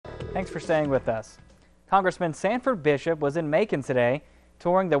Thanks for staying with us. Congressman Sanford Bishop was in Macon today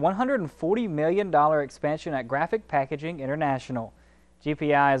touring the $140 million expansion at Graphic Packaging International.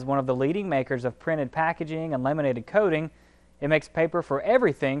 GPI is one of the leading makers of printed packaging and laminated coating. It makes paper for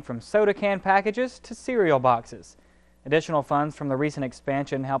everything from soda can packages to cereal boxes. Additional funds from the recent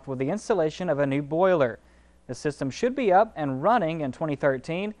expansion helped with the installation of a new boiler. The system should be up and running in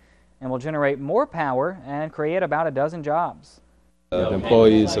 2013 and will generate more power and create about a dozen jobs. The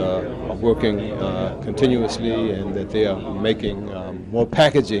employees are working continuously, and that they are making more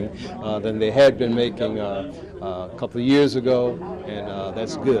packaging than they had been making a couple of years ago, and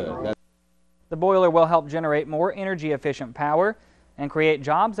that's good. The boiler will help generate more energy-efficient power and create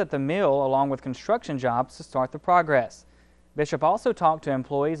jobs at the mill along with construction jobs to start the progress. Bishop also talked to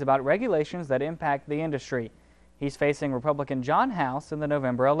employees about regulations that impact the industry. He's facing Republican John House in the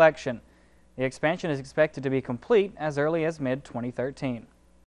November election. The expansion is expected to be complete as early as mid-2013.